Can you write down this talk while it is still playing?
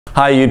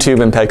Hi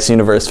YouTube and PEX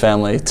Universe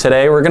family.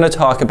 Today we're going to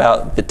talk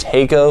about the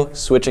Taco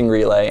switching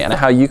relay and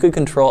how you could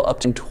control up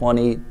to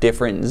 20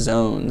 different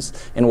zones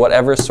in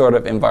whatever sort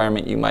of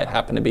environment you might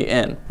happen to be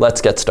in.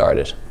 Let's get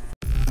started.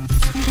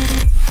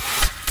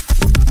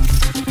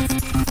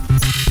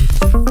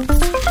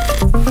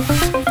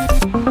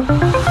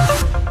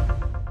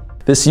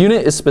 This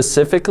unit is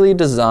specifically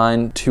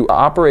designed to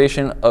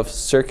operation of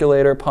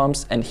circulator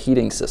pumps and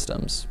heating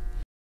systems.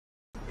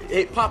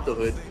 Hey, pop the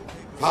hood.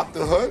 Pop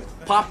the hood?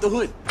 Pop the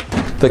hood.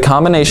 The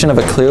combination of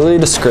a clearly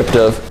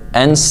descriptive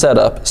and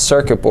setup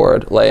circuit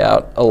board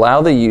layout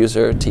allow the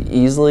user to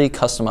easily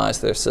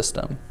customize their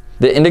system.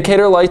 The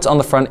indicator lights on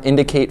the front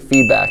indicate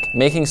feedback,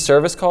 making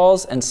service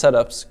calls and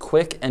setups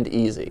quick and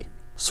easy.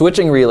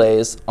 Switching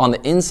relays on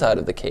the inside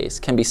of the case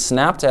can be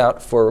snapped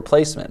out for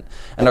replacement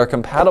and are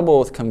compatible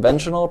with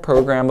conventional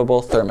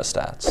programmable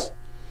thermostats.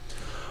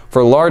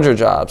 For larger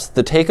jobs,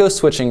 the Taco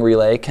switching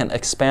relay can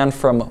expand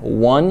from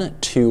 1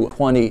 to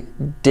 20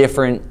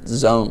 different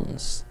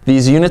zones.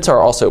 These units are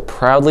also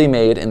proudly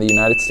made in the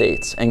United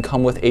States and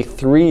come with a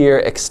 3-year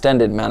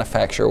extended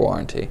manufacturer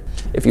warranty.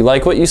 If you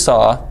like what you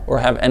saw or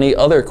have any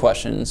other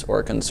questions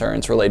or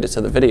concerns related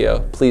to the video,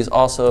 please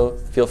also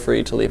feel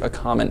free to leave a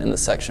comment in the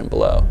section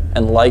below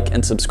and like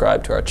and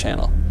subscribe to our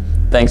channel.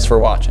 Thanks for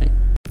watching.